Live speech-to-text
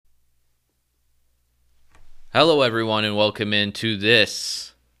Hello, everyone, and welcome into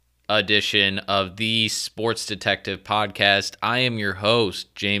this edition of the Sports Detective Podcast. I am your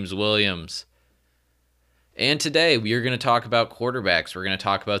host, James Williams. And today we are going to talk about quarterbacks. We're going to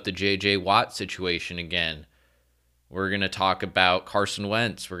talk about the J.J. Watt situation again. We're going to talk about Carson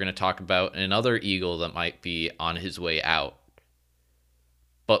Wentz. We're going to talk about another Eagle that might be on his way out.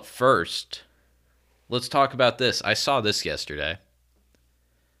 But first, let's talk about this. I saw this yesterday.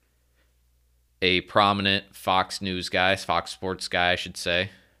 A prominent Fox News guy, Fox Sports guy, I should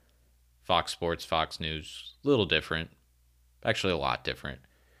say. Fox Sports, Fox News, a little different. Actually, a lot different.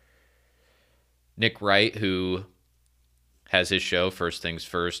 Nick Wright, who has his show First Things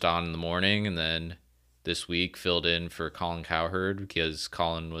First on in the morning, and then this week filled in for Colin Cowherd because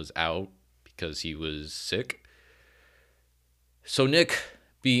Colin was out because he was sick. So Nick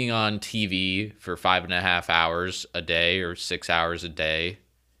being on TV for 5.5 hours a day or 6 hours a day,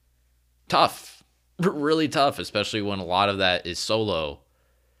 tough, really tough, especially when a lot of that is solo,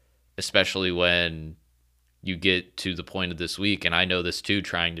 especially when you get to the point of this week, and I know this too,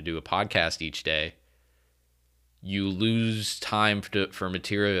 trying to do a podcast each day, you lose time for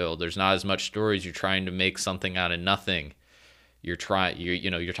material. There's not as much stories. You're trying to make something out of nothing. You're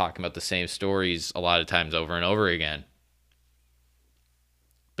talking about the same stories a lot of times over and over again.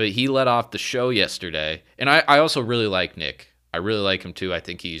 But he let off the show yesterday, and I also really like Nick. I really like him too. I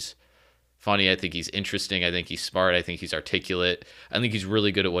think he's funny. I think he's interesting. I think he's smart. I think he's articulate. I think he's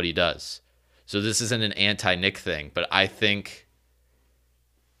really good at what he does. So this isn't an anti-Nick thing, but I think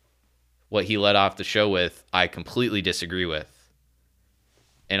what he let off the show with, I completely disagree with.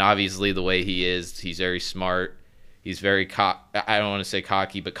 And obviously the way he is, he's very smart. He's very, I don't want to say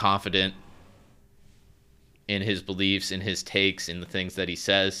cocky, but confident in his beliefs, in his takes, in the things that he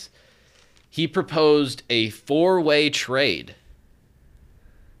says. He proposed a four-way trade.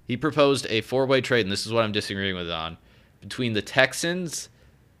 And this is what I'm disagreeing with on, between the Texans,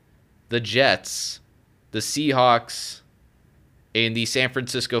 the Jets, the Seahawks, and the San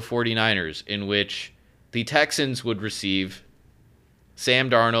Francisco 49ers, in which the Texans would receive Sam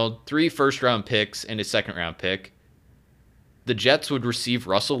Darnold, 3 first-round picks, and a second-round pick. The Jets would receive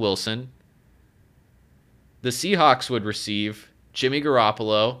Russell Wilson. The Seahawks would receive Jimmy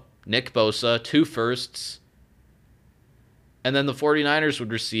Garoppolo, Nick Bosa, 2 firsts. And then the 49ers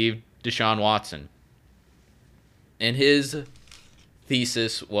would receive Deshaun Watson. And his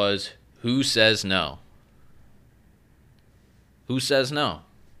thesis was, who says no? Who says no?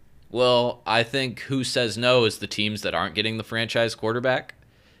 Well, I think who says no is the teams that aren't getting the franchise quarterback.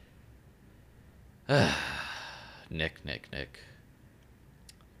 Nick.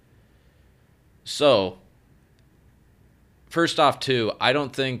 So, first off, too, I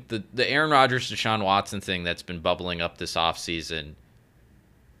don't think the Aaron Rodgers, Deshaun Watson thing that's been bubbling up this offseason,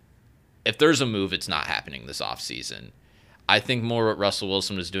 if there's a move, it's not happening this offseason. I think more what Russell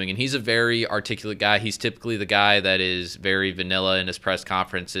Wilson was doing, and he's a very articulate guy. He's typically the guy that is very vanilla in his press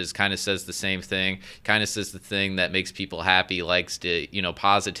conferences, kind of says the same thing, kind of says the thing that makes people happy, likes to,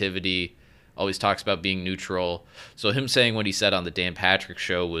 positivity, always talks about being neutral. So him saying what he said on the Dan Patrick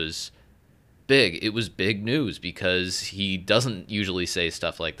show was big. It was big news because he doesn't usually say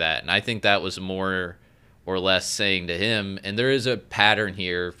stuff like that. And I think that was more or less saying to him, and there is a pattern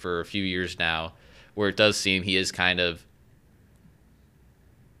here for a few years now where it does seem he is kind of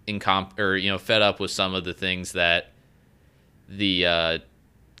fed up with some of the things that the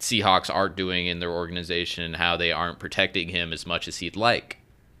Seahawks aren't doing in their organization and how they aren't protecting him as much as he'd like.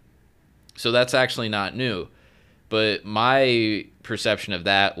 So that's actually not new. But my perception of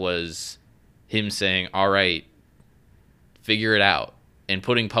that was him saying, all right, figure it out, and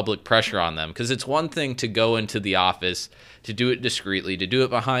putting public pressure on them. Because it's one thing to go into the office, to do it discreetly, to do it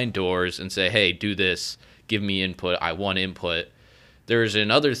behind doors and say, hey, do this, give me input, I want input. There's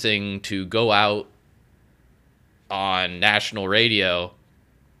another thing to go out on national radio,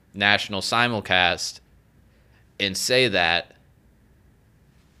 national simulcast, and say that,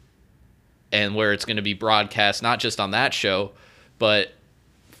 and where it's going to be broadcast not just on that show, but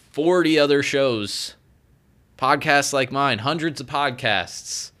 40 other shows, podcasts like mine, hundreds of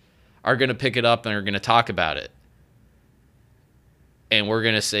podcasts are going to pick it up and are going to talk about it. And we're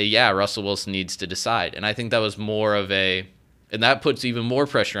going to say, yeah, Russell Wilson needs to decide. And I think that was more of and that puts even more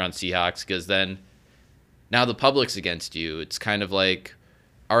pressure on Seahawks because then now the public's against you. It's kind of like,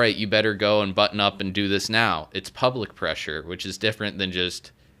 all right, you better go and button up and do this now. It's public pressure, which is different than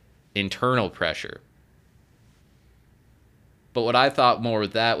just internal pressure. But what I thought more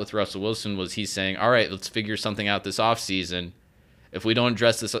with that with Russell Wilson was he's saying, all right, let's figure something out this offseason. If we don't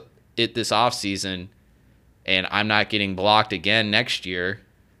address this offseason and I'm not getting blocked again next year,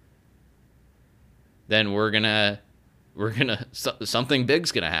 then something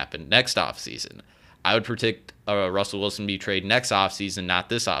big's gonna happen next offseason. I would predict Russell Wilson be traded next offseason, not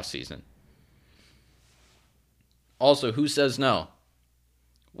this offseason. Also, who says no?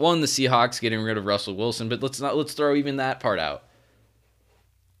 One, the Seahawks getting rid of Russell Wilson, but let's throw even that part out.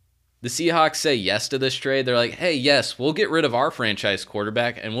 The Seahawks say yes to this trade. They're like, hey, yes, we'll get rid of our franchise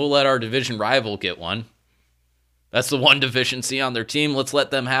quarterback and we'll let our division rival get one. That's the one deficiency on their team. Let's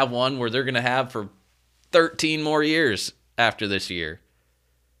let them have one where they're going to have for 13 more years after this year.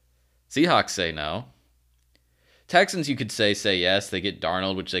 Seahawks say no. Texans, you could say yes. They get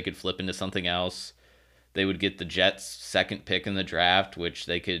Darnold, which they could flip into something else. They would get the Jets' second pick in the draft, which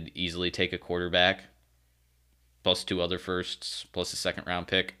they could easily take a quarterback, plus 2 other firsts, plus a second-round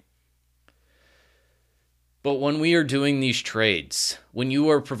pick. But when we are doing these trades, when you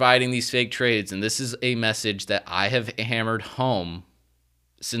are providing these fake trades, and this is a message that I have hammered home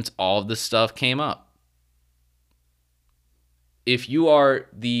since all of this stuff came up. If you are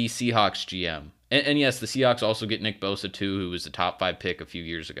the Seahawks GM, and yes, the Seahawks also get Nick Bosa too, who was a top 5 pick a few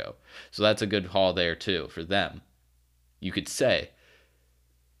years ago. So that's a good haul there too for them. You could say.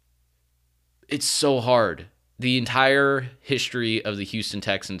 It's so hard. The entire history of the Houston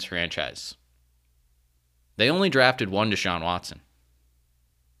Texans franchise. They only drafted one Deshaun Watson.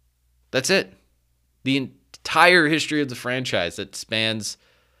 That's it. The entire history of the franchise that spans,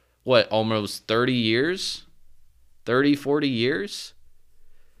 almost 30 years? 30, 40 years?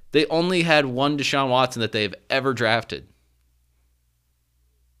 They only had one Deshaun Watson that they've ever drafted.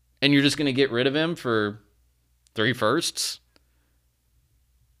 And you're just going to get rid of him for 3 firsts?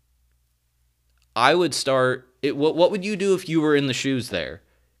 I would start... What would you do if you were in the shoes there?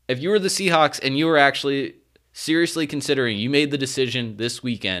 If you were the Seahawks and you were actually seriously considering, you made the decision this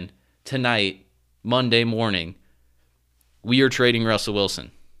weekend, tonight, Monday morning, we are trading Russell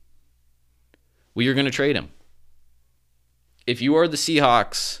Wilson. We are going to trade him. If you are the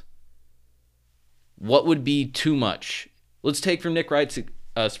Seahawks, what would be too much? Let's take from Nick Wright's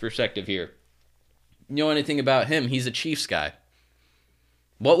perspective here. You know anything about him? He's a Chiefs guy.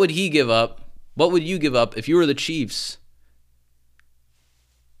 What would he give up? What would you give up if you were the Chiefs?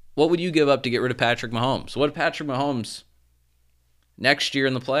 What would you give up to get rid of Patrick Mahomes? What if Patrick Mahomes next year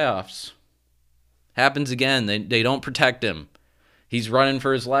in the playoffs happens again? They don't protect him. He's running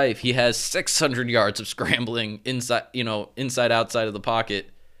for his life. He has 600 yards of scrambling inside outside of the pocket,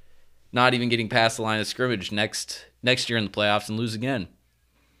 not even getting past the line of scrimmage next year in the playoffs and lose again.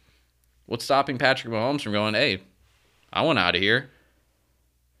 What's stopping Patrick Mahomes from going, hey, I want out of here.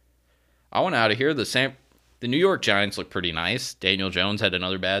 The New York Giants look pretty nice. Daniel Jones had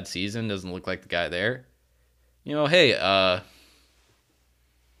another bad season. Doesn't look like the guy there.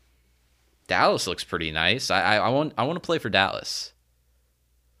 Dallas looks pretty nice. I want to play for Dallas.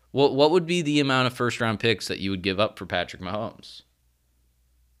 What would be the amount of first-round picks that you would give up for Patrick Mahomes?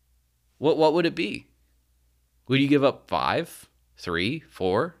 What would it be? Would you give up 5, 3,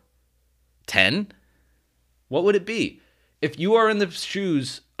 4, 10? What would it be? If you are in the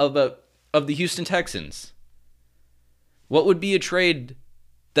shoes of the Houston Texans, what would be a trade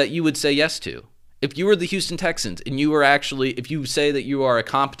that you would say yes to? If you were the Houston Texans and if you say that you are a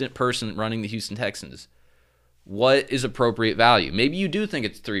competent person running the Houston Texans, what is appropriate value? Maybe you do think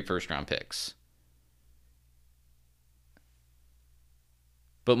it's 3 first-round picks.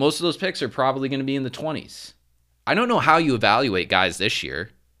 But most of those picks are probably going to be in the 20s. I don't know how you evaluate guys this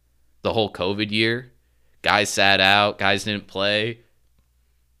year. The whole COVID year. Guys sat out. Guys didn't play.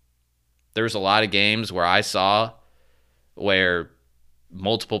 There was a lot of games where I saw where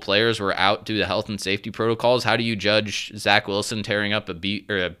multiple players were out due to health and safety protocols. How do you judge Zach Wilson tearing up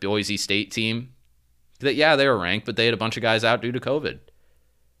a Boise State team? That, yeah, they were ranked, but they had a bunch of guys out due to COVID.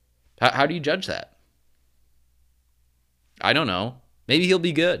 How do you judge that? I don't know. Maybe he'll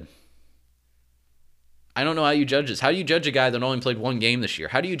be good. I don't know how you judge this. How do you judge a guy that only played 1 game this year?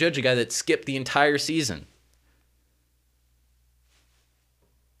 How do you judge a guy that skipped the entire season?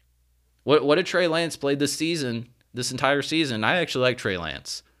 What did Trey Lance played this entire season? I actually like Trey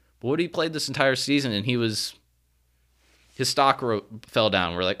Lance. But what he played this entire season, and his stock fell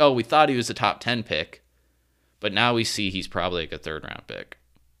down. We're like, oh, we thought he was a top 10 pick, but now we see he's probably like a 3rd-round pick.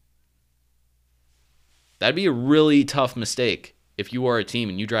 That'd be a really tough mistake if you are a team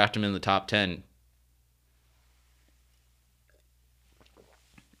and you draft him in the top 10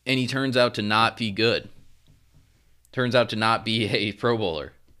 and he turns out to not be good. Turns out to not be a Pro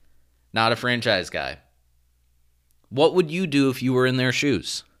Bowler. Not a franchise guy. What would you do if you were in their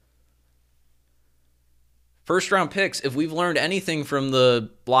shoes? First-round picks, if we've learned anything from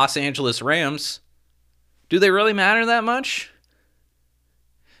the Los Angeles Rams, do they really matter that much?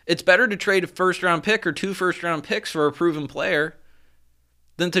 It's better to trade a first-round pick or 2 first-round picks for a proven player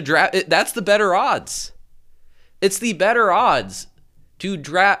than to draft. That's the better odds. It's the better odds to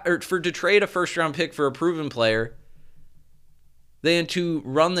draft or to trade a first-round pick for a proven player than to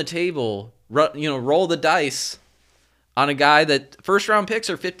run the table, roll the dice on a guy that first-round picks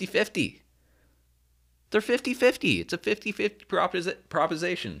are 50-50. They're 50-50. It's a 50-50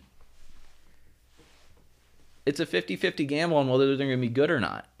 proposition. It's a 50-50 gamble on whether they're going to be good or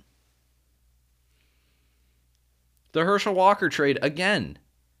not. The Herschel Walker trade, again,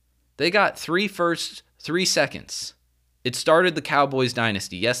 they got 3 firsts, 3 seconds. It started the Cowboys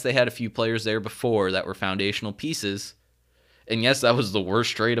dynasty. Yes, they had a few players there before that were foundational pieces. And yes, that was the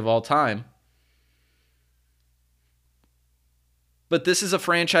worst trade of all time. But this is a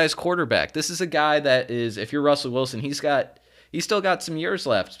franchise quarterback. This is a guy that is, if you're Russell Wilson, he's still got some years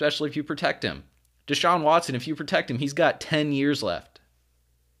left, especially if you protect him. Deshaun Watson, if you protect him, he's got 10 years left.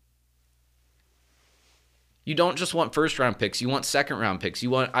 You don't just want first-round picks. You want second-round picks.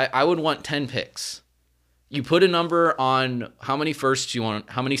 I would want 10 picks. You put a number on how many firsts you want,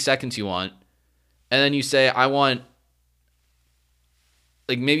 how many seconds you want, and then you say, I want,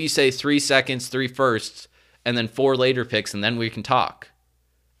 like maybe you say 3 seconds, 3 firsts, and then 4 later picks, and then we can talk.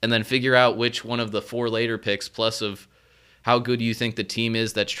 And then figure out which one of the 4 later picks plus of how good you think the team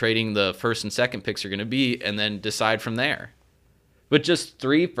is that's trading the first and second picks are going to be, and then decide from there. But just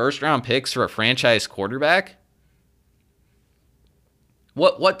 3 first-round picks for a franchise quarterback?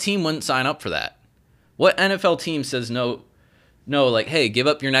 What team wouldn't sign up for that? What NFL team says no, like, hey, give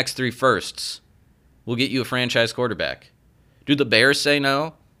up your next 3 firsts. We'll get you a franchise quarterback. Do the Bears say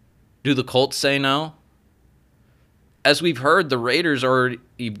no? Do the Colts say no? As we've heard, the Raiders are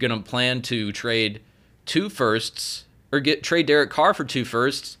going to plan to trade 2 firsts or trade Derek Carr for 2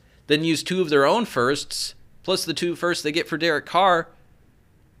 firsts, then use 2 of their own firsts, plus the 2 firsts they get for Derek Carr,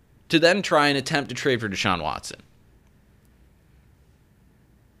 to then try and attempt to trade for Deshaun Watson.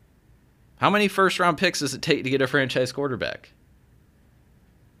 How many first-round picks does it take to get a franchise quarterback?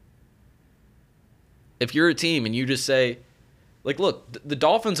 If you're a team and you just say, like, look, the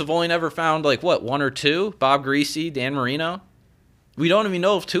Dolphins have only never found, 1 or 2? Bob Greasy, Dan Marino? We don't even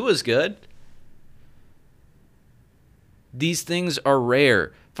know if Tua is good. These things are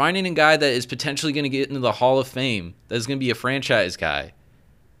rare. Finding a guy that is potentially going to get into the Hall of Fame, that is going to be a franchise guy.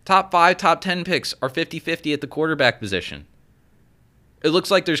 Top 5, top 10 picks are 50-50 at the quarterback position. It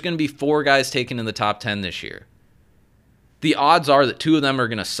looks like there's going to be 4 guys taken in the top 10 this year. The odds are that 2 of them are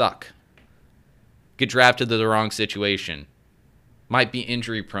going to suck. Get drafted to the wrong situation. Might be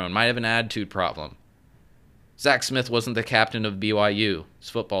injury prone. Might have an attitude problem. Zach Smith wasn't the captain of BYU, his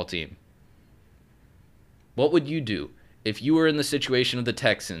football team. What would you do if you were in the situation of the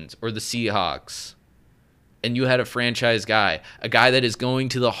Texans or the Seahawks and you had a franchise guy, a guy that is going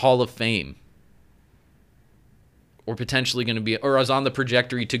to the Hall of Fame, or potentially going to be, or is on the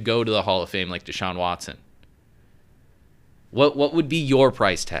trajectory to go to the Hall of Fame like Deshaun Watson? What would be your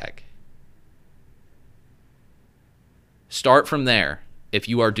price tag? Start from there if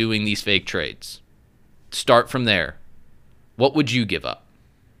you are doing these fake trades. Start from there. What would you give up?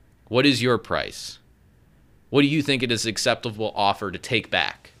 What is your price? What do you think it is acceptable offer to take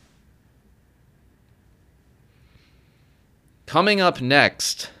back? Coming up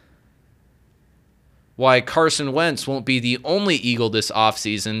next, why Carson Wentz won't be the only Eagle this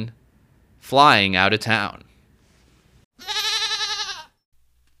offseason flying out of town.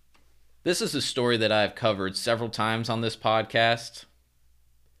 This is a story that I've covered several times on this podcast.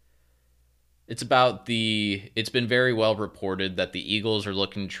 It's been very well reported that the Eagles are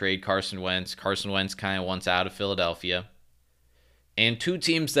looking to trade Carson Wentz. Carson Wentz kind of wants out of Philadelphia. And 2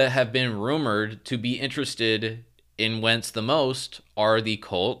 teams that have been rumored to be interested in Wentz the most are the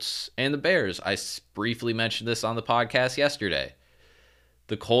Colts and the Bears. I briefly mentioned this on the podcast yesterday.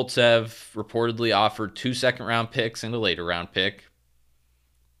 The Colts have reportedly offered 2 second-round picks and a later-round pick,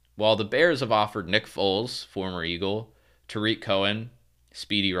 while the Bears have offered Nick Foles, former Eagle, Tariq Cohen,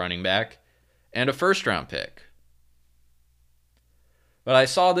 speedy running back, and a first-round pick. But I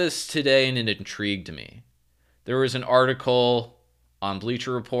saw this today and it intrigued me. There was an article on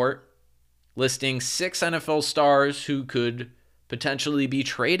Bleacher Report listing 6 NFL stars who could potentially be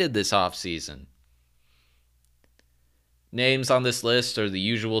traded this offseason. Names on this list are the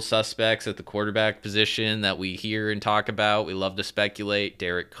usual suspects at the quarterback position that we hear and talk about. We love to speculate.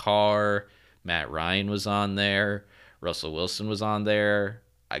 Derek Carr, Matt Ryan was on there. Russell Wilson was on there.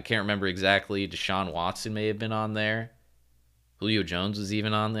 I can't remember exactly. Deshaun Watson may have been on there. Julio Jones was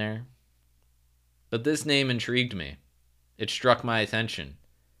even on there. But this name intrigued me. It struck my attention.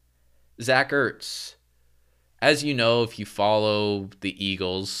 Zach Ertz. as you know, if you follow the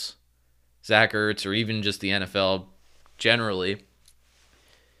Eagles, Zach Ertz, or even just the NFL generally,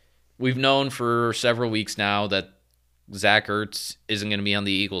 we've known for several weeks now that Zach Ertz isn't going to be on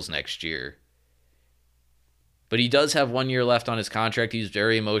the Eagles next year. But he does have 1 year left on his contract. He's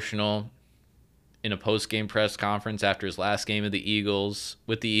very emotional in a post-game press conference after his last game of the Eagles,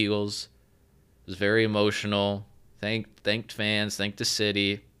 with the Eagles. It was very emotional. Thanked fans, thanked the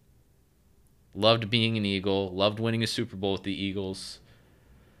city. Loved being an Eagle. Loved winning a Super Bowl with the Eagles.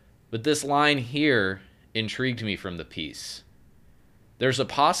 But this line here intrigued me from the piece. There's a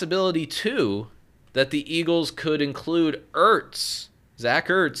possibility, too, that the Eagles could include Zach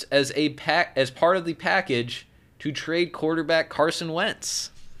Ertz, as part of the package to trade quarterback Carson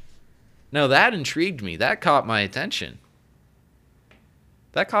Wentz. Now, that intrigued me. That caught my attention.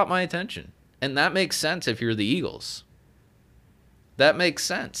 And that makes sense if you're the Eagles. That makes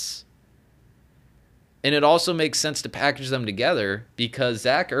sense. And it also makes sense to package them together because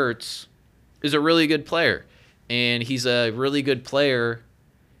Zach Ertz is a really good player. And he's a really good player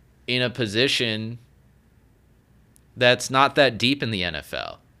in a position that's not that deep in the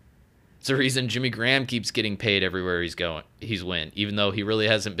NFL. It's the reason Jimmy Graham keeps getting paid everywhere he's went, even though he really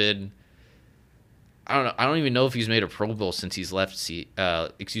hasn't been. I don't know. I don't even know if he's made a Pro Bowl since he's left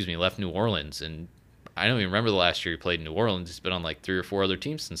New Orleans, and I don't even remember the last year he played in New Orleans. He's been on like 3 or 4 other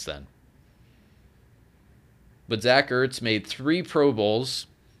teams since then. But Zach Ertz made 3 Pro Bowls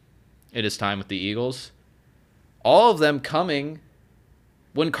in his time with the Eagles, all of them coming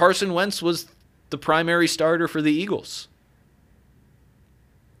when Carson Wentz was the primary starter for the Eagles.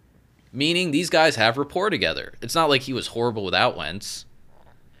 Meaning these guys have rapport together. It's not like he was horrible without Wentz.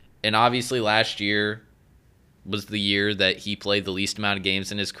 And obviously last year was the year that he played the least amount of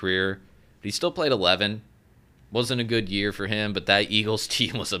games in his career. But he still played 11. Wasn't a good year for him, but that Eagles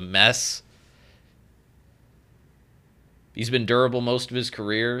team was a mess. He's been durable most of his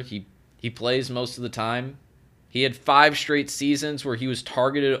career. He plays most of the time. He had 5 straight seasons where he was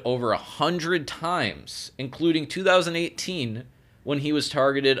targeted over 100 times, including 2018 when he was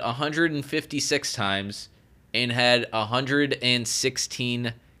targeted 156 times and had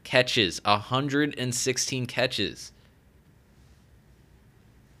 116 catches. 116 catches.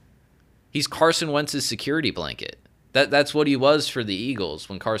 He's Carson Wentz's security blanket. That's what he was for the Eagles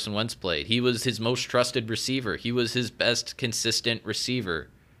when Carson Wentz played. He was his most trusted receiver. He was his best consistent receiver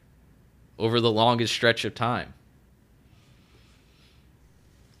over the longest stretch of time.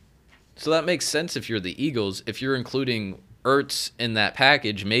 So that makes sense if you're the Eagles. If you're including Ertz in that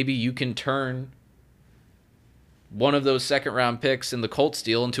package, maybe you can turn one of those second-round picks in the Colts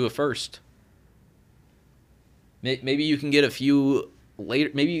deal into a first. Maybe you can get a few later.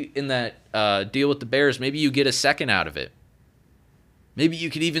 Maybe in that deal with the Bears, maybe you get a second out of it. Maybe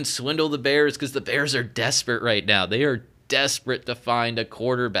you could even swindle the Bears because the Bears are desperate right now. They are desperate to find a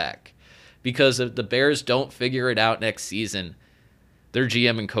quarterback because if the Bears don't figure it out next season, their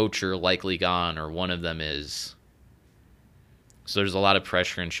GM and coach are likely gone, or one of them is. So there's a lot of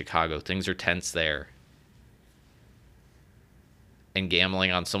pressure in Chicago. Things are tense there. And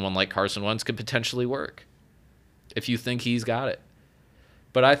gambling on someone like Carson Wentz could potentially work if you think he's got it.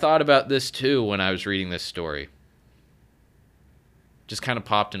 But I thought about this too when I was reading this story. Just kind of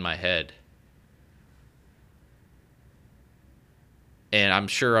popped in my head. And I'm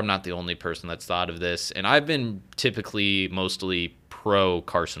sure I'm not the only person that's thought of this. And I've been typically mostly pro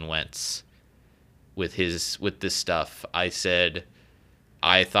Carson Wentz with this stuff. I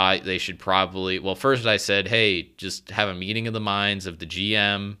thought they should probably, well, first I said, hey, just have a meeting of the minds of the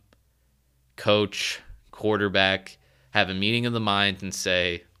GM, coach, quarterback, have a meeting of the minds and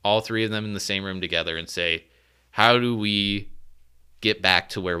say, all 3 of them in the same room together and say, how do we get back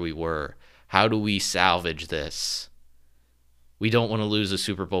to where we were? How do we salvage this? We don't want to lose a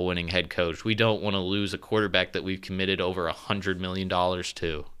Super Bowl winning head coach. We don't want to lose a quarterback that we've committed over $100 million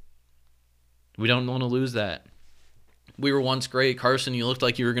to. We don't want to lose that. We were once great. Carson, you looked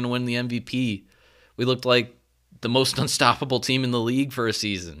like you were going to win the MVP. We looked like the most unstoppable team in the league for a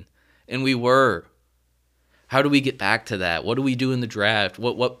season. And we were. How do we get back to that? What do we do in the draft?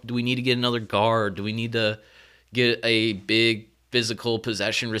 What do we need to get another guard? Do we need to get a big physical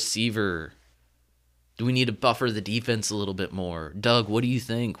possession receiver? Do we need to buffer the defense a little bit more? Doug, what do you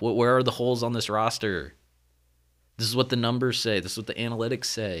think? Where are the holes on this roster? This is what the numbers say. This is what the analytics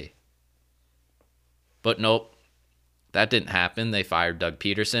say. But nope, that didn't happen. They fired Doug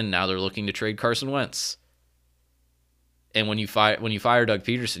Peterson. Now they're looking to trade Carson Wentz. And when you fire Doug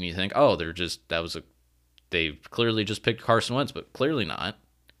Peterson, you think, oh, they clearly just picked Carson Wentz, but clearly not.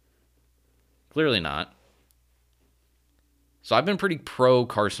 Clearly not. So I've been pretty pro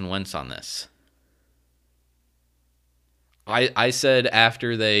Carson Wentz on this. I said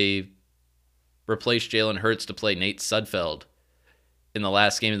after they replaced Jalen Hurts to play Nate Sudfeld in the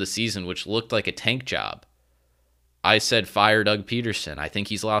last game of the season, which looked like a tank job, I said fire Doug Peterson. I think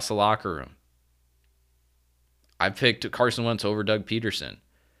he's lost the locker room. I picked Carson Wentz over Doug Peterson.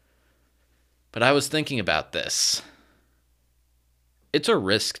 But I was thinking about this. It's a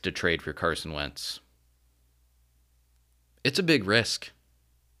risk to trade for Carson Wentz. It's a big risk.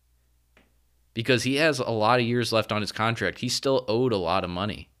 Because he has a lot of years left on his contract. He's still owed a lot of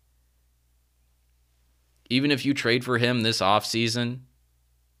money. Even if you trade for him this offseason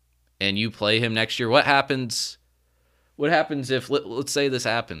and you play him next year, what happens? What happens if, let's say this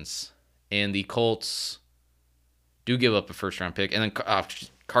happens, and the Colts do give up a first-round pick, and then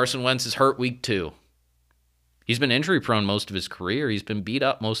Carson Wentz is hurt week 2. He's been injury-prone most of his career. He's been beat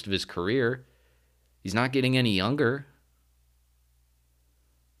up most of his career. He's not getting any younger.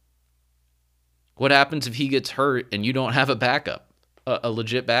 What happens if he gets hurt and you don't have a backup, a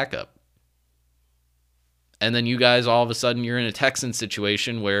legit backup? And then you guys, all of a sudden, you're in a Texans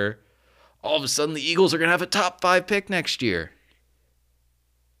situation where all of a sudden the Eagles are going to have a top 5 pick next year.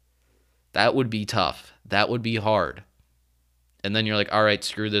 That would be tough. That would be hard. And then you're like, all right,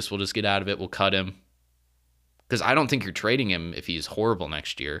 screw this. We'll just get out of it. We'll cut him. Because I don't think you're trading him if he's horrible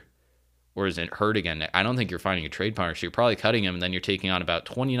next year or is hurt again. I don't think you're finding a trade partner. So you're probably cutting him, and then you're taking on about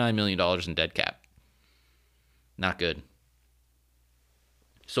 $29 million in dead cap. Not good.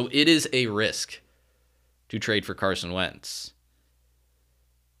 So it is a risk to trade for Carson Wentz.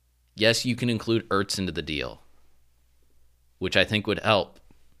 Yes, you can include Ertz into the deal, which I think would help,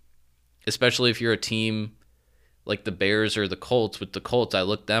 especially if you're a team like the Bears or the Colts. With the Colts, I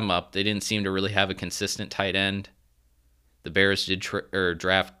looked them up. They didn't seem to really have a consistent tight end. The Bears did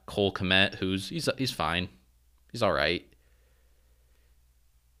draft Cole Kmet, he's fine. He's all right.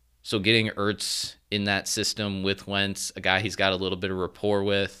 So getting Ertz in that system with Wentz, a guy he's got a little bit of rapport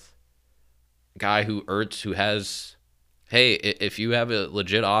with, a guy who has, hey, if you have a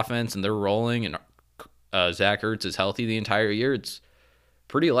legit offense and they're rolling and Zach Ertz is healthy the entire year, it's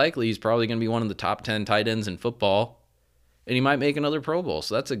pretty likely he's probably going to be one of the top 10 tight ends in football, and he might make another Pro Bowl.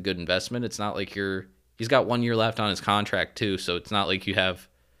 So that's a good investment. It's not like he's got 1 year left on his contract too, so it's not like you have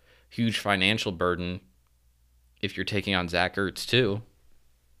huge financial burden if you're taking on Zach Ertz too.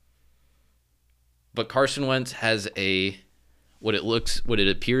 But Carson Wentz has what it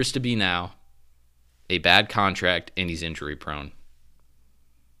appears to be now, a bad contract, and he's injury prone.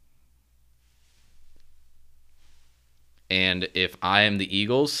 And if I am the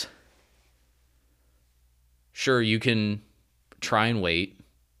Eagles, sure, you can try and wait.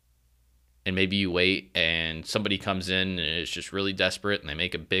 And maybe you wait and somebody comes in and is just really desperate and they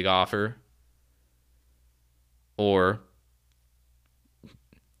make a big offer. Or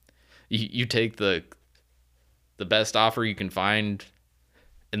you take the best offer you can find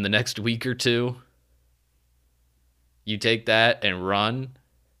in the next week or two. You take that and run,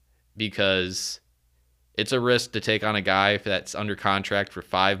 because it's a risk to take on a guy that's under contract for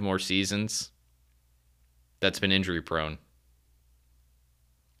 5 more seasons that's been injury prone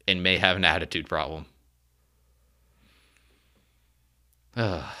and may have an attitude problem.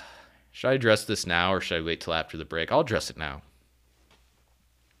 Should I address this now or should I wait till after the break? I'll address it now.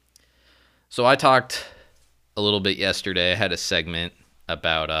 So I talked a little bit yesterday. I had a segment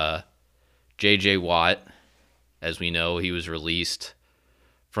about J.J. Watt. As we know, he was released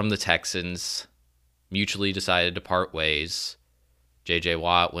from the Texans, mutually decided to part ways. J.J.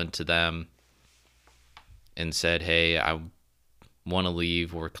 Watt went to them and said, hey, I want to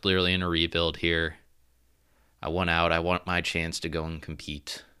leave. We're clearly in a rebuild here. I want out. I want my chance to go and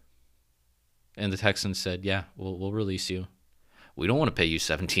compete. And the Texans said, yeah, we'll release you. We don't want to pay you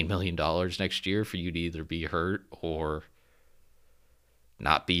 $17 million next year for you to either be hurt or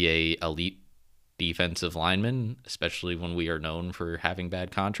not be a elite defensive lineman, especially when we are known for having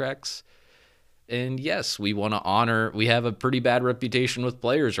bad contracts. And yes, we want to honor, we have a pretty bad reputation with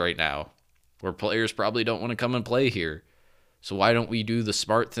players right now, where players probably don't want to come and play here. So why don't we do the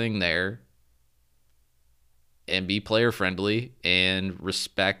smart thing there and be player friendly and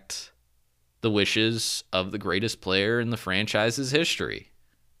respect the wishes of the greatest player in the franchise's history?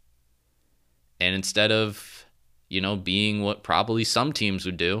 And instead of, being what probably some teams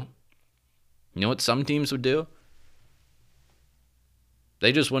would do, you know what some teams would do?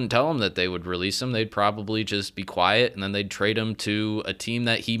 They just wouldn't tell him that they would release him. They'd probably just be quiet, and then they'd trade him to a team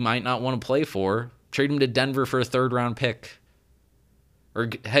that he might not want to play for. Trade him to Denver for a 3rd-round pick. Or,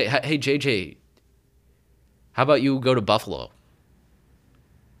 hey, JJ, how about you go to Buffalo?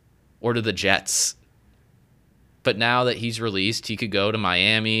 Or to the Jets? But now that he's released, he could go to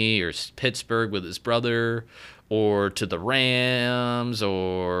Miami or Pittsburgh with his brother, or to the Rams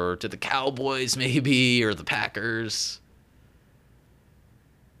or to the Cowboys maybe, or the Packers.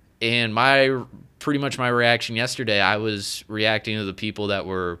 And pretty much my reaction yesterday, I was reacting to the people that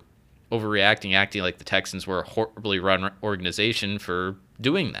were overreacting, acting like the Texans were a horribly run organization for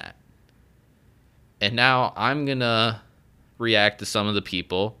doing that. And now I'm going to react to some of the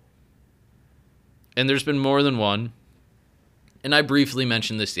people. And there's been more than one. And I briefly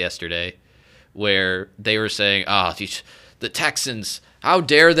mentioned this yesterday, where they were saying, the Texans, how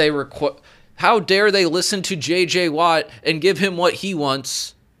dare they listen to J.J. Watt and give him what he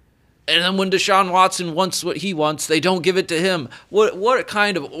wants? And then when Deshaun Watson wants what he wants, they don't give it to him. What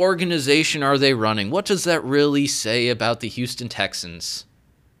kind of organization are they running? What does that really say about the Houston Texans?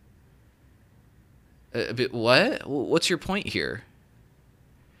 What? What's your point here?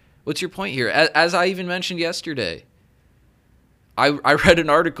 What's your point here? As I even mentioned yesterday, I read an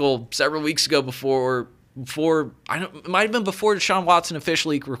article several weeks ago it might have been before Deshaun Watson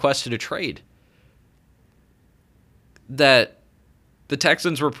officially requested a trade, that the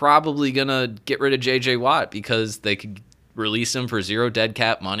Texans were probably going to get rid of J.J. Watt because they could release him for zero dead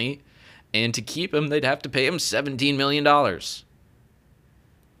cap money, and to keep him, they'd have to pay him $17 million.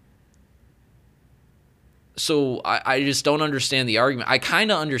 So I just don't understand the argument. I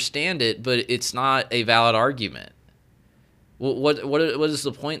kind of understand it, but it's not a valid argument. What is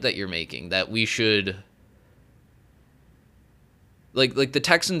the point that you're making? That we should... Like the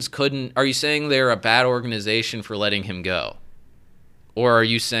Texans couldn't... Are you saying they're a bad organization for letting him go? Or are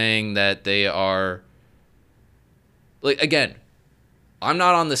you saying that they are... Like, again, I'm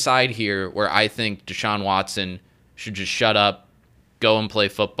not on the side here where I think Deshaun Watson should just shut up, go and play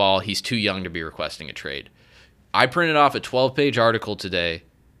football. He's too young to be requesting a trade. I printed off a 12-page article today,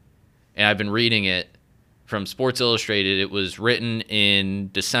 and I've been reading it from Sports Illustrated. It was written in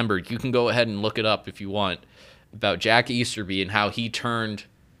December. You can go ahead and look it up if you want, about Jack Easterby and how he turned,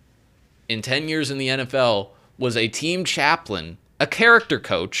 in 10 years in the NFL, was a team chaplain, a character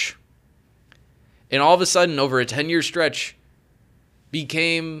coach, and all of a sudden, over a 10-year stretch,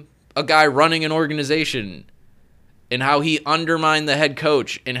 became a guy running an organization, and how he undermined the head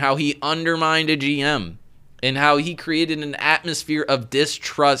coach, and how he undermined a GM, and how he created an atmosphere of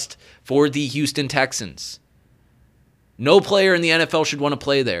distrust for the Houston Texans. No player in the NFL should want to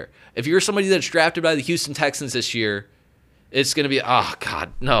play there. If you're somebody that's drafted by the Houston Texans this year, it's going to be, oh,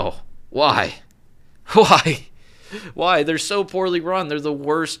 God, no. Why? Why? Why? They're so poorly run. They're the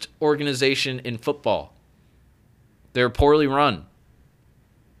worst organization in football. They're poorly run.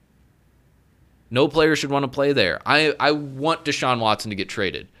 No player should want to play there. I want Deshaun Watson to get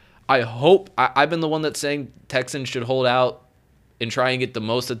traded. I've been the one that's saying Texans should hold out and try and get the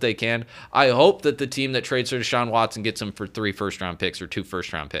most that they can. I hope that the team that trades for Deshaun Watson gets him for 3 first-round picks or 2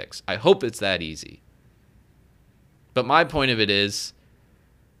 first-round picks. I hope it's that easy. But my point of it is,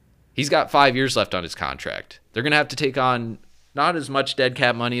 he's got 5 years left on his contract. They're going to have to take on not as much dead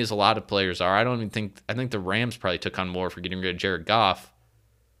cap money as a lot of players are. I think the Rams probably took on more for getting rid of Jared Goff.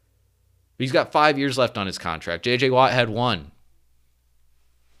 But he's got 5 years left on his contract. J.J. Watt had 1.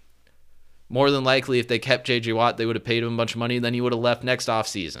 More than likely, if they kept J.J. Watt, they would have paid him a bunch of money, and then he would have left next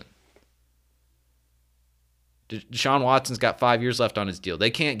offseason. Deshaun Watson's got 5 years left on his deal. They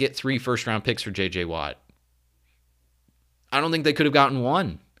can't get 3 first-round picks for J.J. Watt. I don't think they could have gotten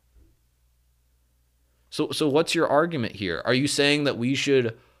 1. So what's your argument here? Are you saying that we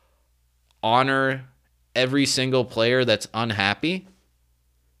should honor every single player that's unhappy?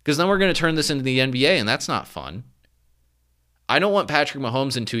 Because then we're going to turn this into the NBA, and that's not fun. I don't want Patrick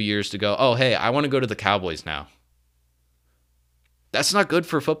Mahomes in 2 years to go, oh, hey, I want to go to the Cowboys now. That's not good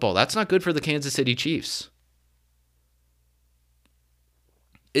for football. That's not good for the Kansas City Chiefs.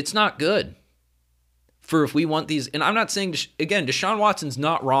 It's not good for if we want these. And I'm not saying, again, Deshaun Watson's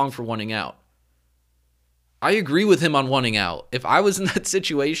not wrong for wanting out. I agree with him on wanting out. If I was in that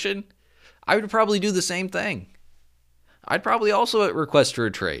situation, I would probably do the same thing. I'd probably also request for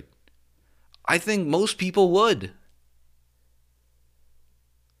a trade. I think most people would.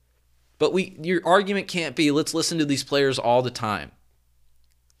 But your argument can't be, let's listen to these players all the time.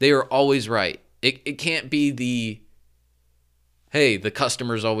 They are always right. It can't be hey, the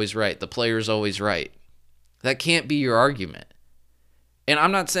customer's always right, the player's always right. That can't be your argument. And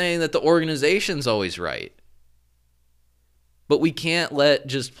I'm not saying that the organization's always right. But we can't let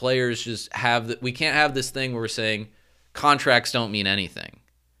just players just we can't have this thing where we're saying contracts don't mean anything.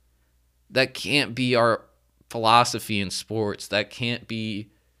 That can't be our philosophy in sports. That can't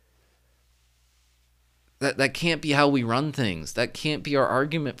be That can't be how we run things. That can't be our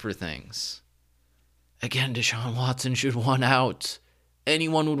argument for things. Again, Deshaun Watson should want out.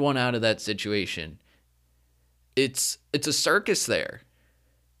 Anyone would want out of that situation. It's a circus there.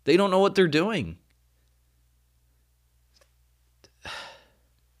 They don't know what they're doing.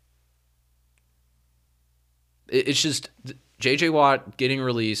 It's just J.J. Watt getting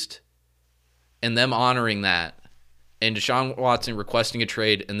released and them honoring that, and Deshaun Watson requesting a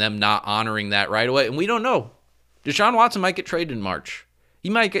trade and them not honoring that right away. And we don't know. Deshaun Watson might get traded in March. He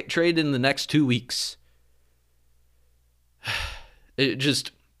might get traded in the next 2 weeks.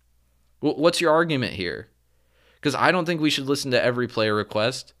 What's your argument here? Because I don't think we should listen to every player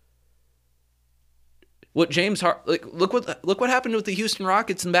request. Look what happened with the Houston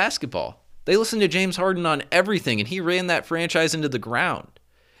Rockets in basketball. They listened to James Harden on everything, and he ran that franchise into the ground.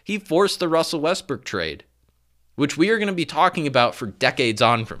 He forced the Russell Westbrook trade, which we are going to be talking about for decades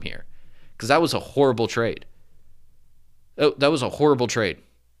on from here, because that was a horrible trade. That was a horrible trade.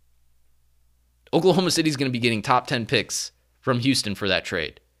 Oklahoma City's going to be getting top 10 picks from Houston for that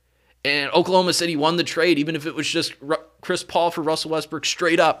trade. And Oklahoma City won the trade, even if it was just Chris Paul for Russell Westbrook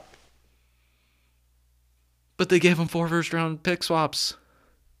straight up. But they gave him 4 first-round pick swaps.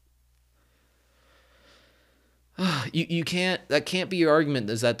 You can't. That can't be your argument,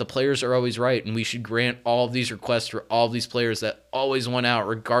 is that the players are always right, and we should grant all of these requests for all of these players that always won out,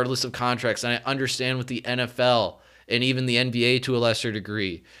 regardless of contracts. And I understand with the NFL and even the NBA to a lesser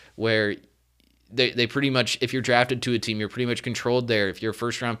degree, where they pretty much, if you're drafted to a team, you're pretty much controlled there. If you're a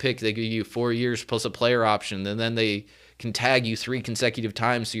first-round pick, they give you 4 years plus a player option, and then they can tag you 3 consecutive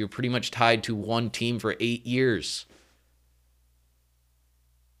times, so you're pretty much tied to one team for 8 years.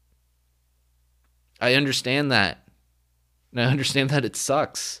 I understand that. And I understand that it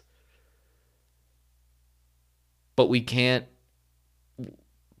sucks. But we can't.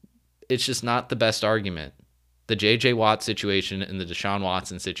 It's just not the best argument. The J.J. Watt situation and the Deshaun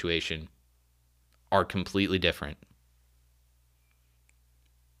Watson situation are completely different.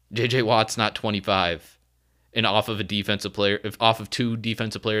 J.J. Watt's not 25 and off of 2 defensive player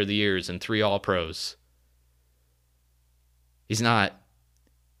of the years and 3 All-Pros. He's not.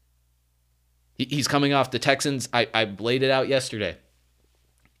 He's coming off the Texans. I laid it out yesterday.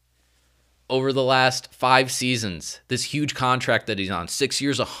 Over the last 5 seasons, this huge contract that he's on, 6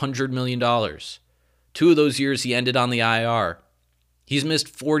 years, $100 million. 2 of those years he ended on the IR. He's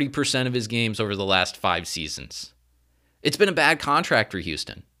missed 40% of his games over the last 5 seasons. It's been a bad contract for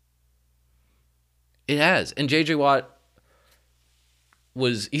Houston. It has. And J.J. Watt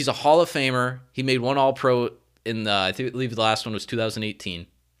he's a Hall of Famer. He made 1 All-Pro in I believe the last one was 2018.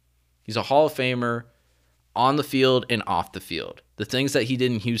 He's a Hall of Famer on the field and off the field. The things that he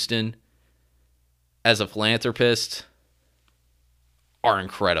did in Houston as a philanthropist are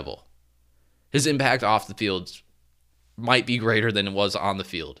incredible. His impact off the field might be greater than it was on the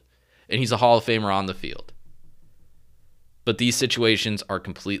field. And he's a Hall of Famer on the field. But these situations are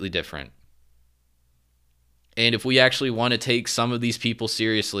completely different. And if we actually want to take some of these people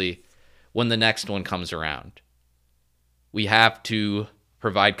seriously when the next one comes around, we have to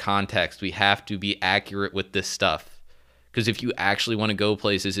provide context. We have to be accurate with this stuff. Because if you actually want to go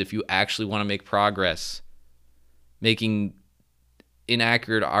places, if you actually want to make progress, making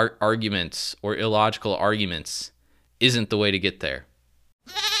inaccurate arguments or illogical arguments isn't the way to get there.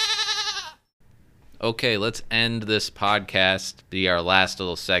 Okay, let's end this podcast, be our last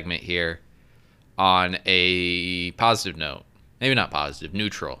little segment here, on a positive note. Maybe not positive,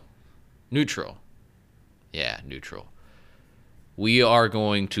 neutral. Yeah, neutral. We are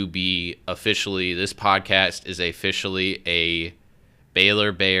going to be this podcast is officially a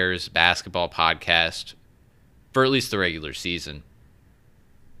Baylor Bears basketball podcast for at least the regular season.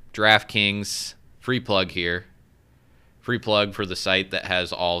 DraftKings, free plug here. Free plug for the site that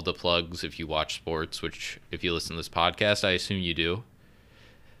has all of the plugs if you watch sports, which if you listen to this podcast, I assume you do.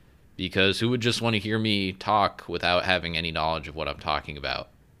 Because who would just want to hear me talk without having any knowledge of what I'm talking about?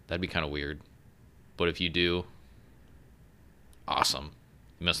 That'd be kind of weird. But if you do, awesome.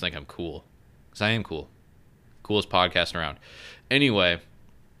 You must think I'm cool. Because I am cool. Coolest podcast around. Anyway,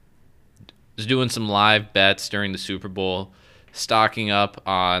 was doing some live bets during the Super Bowl, stocking up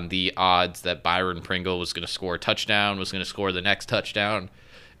on the odds that Byron Pringle was going to score a touchdown, was going to score the next touchdown,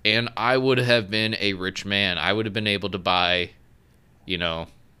 and I would have been a rich man. I would have been able to buy, maybe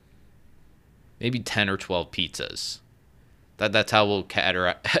 10 or 12 pizzas. That's how we'll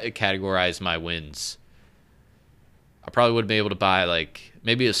categorize my wins. I probably would have been able to buy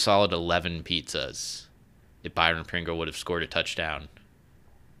maybe a solid 11 pizzas if Byron Pringle would have scored a touchdown.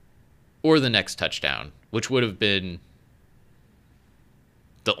 Or the next touchdown, which would have been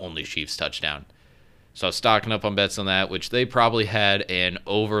the only Chiefs touchdown. So I was stocking up on bets on that, which they probably had an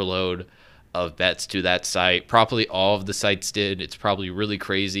overload of bets to that site. Probably all of the sites did. It's probably really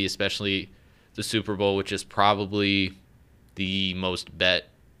crazy, especially the Super Bowl, which is probably the most betted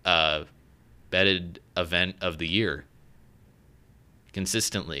event of the year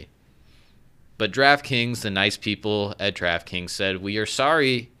consistently. But DraftKings, the nice people at DraftKings, said, we are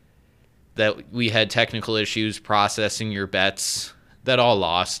sorry that we had technical issues processing your bets that all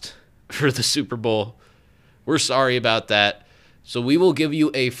lost for the Super Bowl. We're sorry about that. So we will give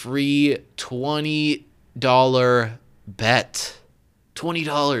you a free $20 bet.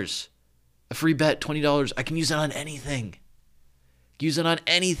 $20. A free bet, $20. I can use it on anything. Use it on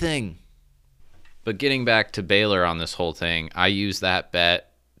anything. But getting back to Baylor on this whole thing, I used that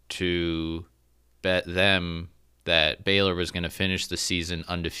bet to bet them that Baylor was going to finish the season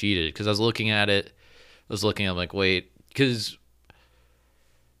undefeated. Because I was looking at it. I'm like, wait. Because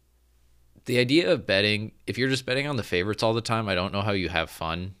the idea of betting, if you're just betting on the favorites all the time, I don't know how you have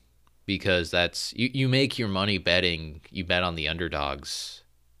fun. Because that's, you make your money betting, you bet on the underdogs.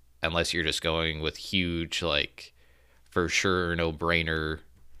 Unless you're just going with huge, like, for sure, no-brainer,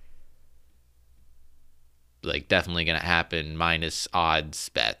 like, definitely going to happen, minus odds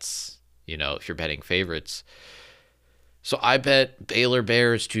bets, if you're betting favorites. So I bet Baylor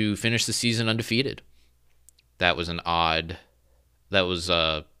Bears to finish the season undefeated. That was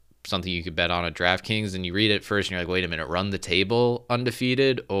something you could bet on at DraftKings, and you read it first, and you're like, wait a minute, run the table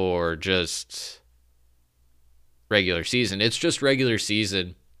undefeated or just regular season? It's just regular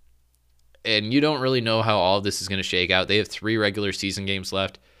season. And you don't really know how all of this is going to shake out. They have 3 regular season games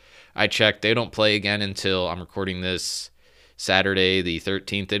left. I checked. They don't play again until, I'm recording this Saturday the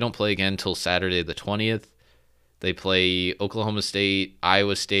 13th. They don't play again until Saturday the 20th. They play Oklahoma State,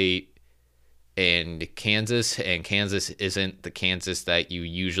 Iowa State, and Kansas. And Kansas isn't the Kansas that you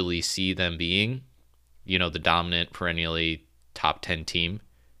usually see them being. The dominant, perennially top 10 team.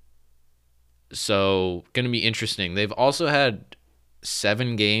 So, going to be interesting. They've also had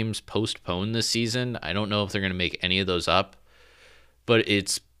 7 games postponed this season. I don't know if they're going to make any of those up, but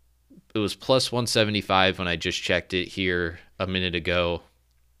it was plus 175 when I just checked it here a minute ago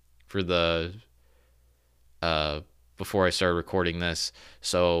for the before I started recording this.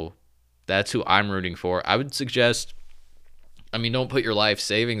 So that's who I'm rooting for. I would suggest, don't put your life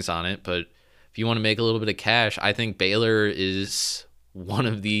savings on it, but if you want to make a little bit of cash, I think Baylor is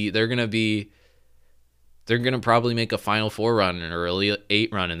they're going to probably make a Final Four run, an early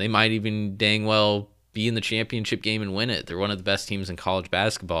 8 run, and they might even dang well be in the championship game and win it. They're one of the best teams in college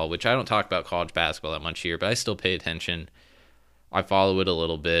basketball, which I don't talk about college basketball that much here, but I still pay attention. I follow it a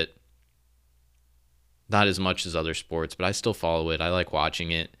little bit. Not as much as other sports, but I still follow it. I like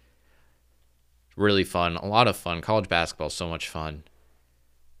watching it. Really fun. A lot of fun. College basketball is so much fun.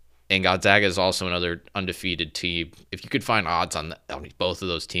 And Gonzaga is also another undefeated team. If you could find odds on both of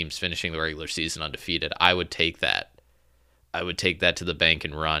those teams finishing the regular season undefeated, I would take that. I would take that to the bank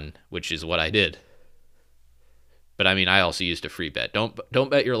and run, which is what I did. But I also used a free bet.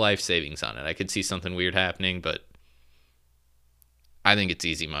 Don't bet your life savings on it. I could see something weird happening, but I think it's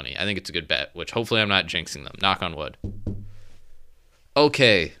easy money. I think it's a good bet, which hopefully I'm not jinxing them. Knock on wood.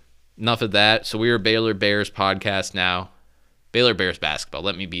 Okay, enough of that. So we are Baylor Bears podcast now. Baylor Bears basketball.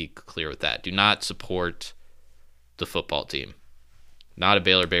 Let me be clear with that. Do not support the football team. Not a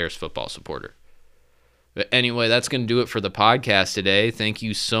Baylor Bears football supporter. But anyway, that's going to do it for the podcast today. Thank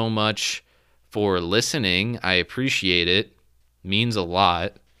you so much for listening. I appreciate it. Means a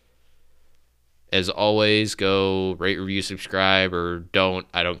lot. As always, go rate, review, subscribe, or don't.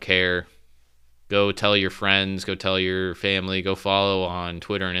 I don't care. Go tell your friends. Go tell your family. Go follow on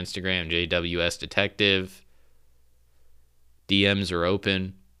Twitter and Instagram, JWS Detective. DMs are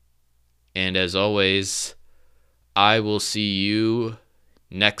open. And as always, I will see you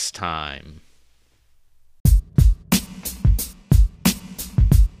next time.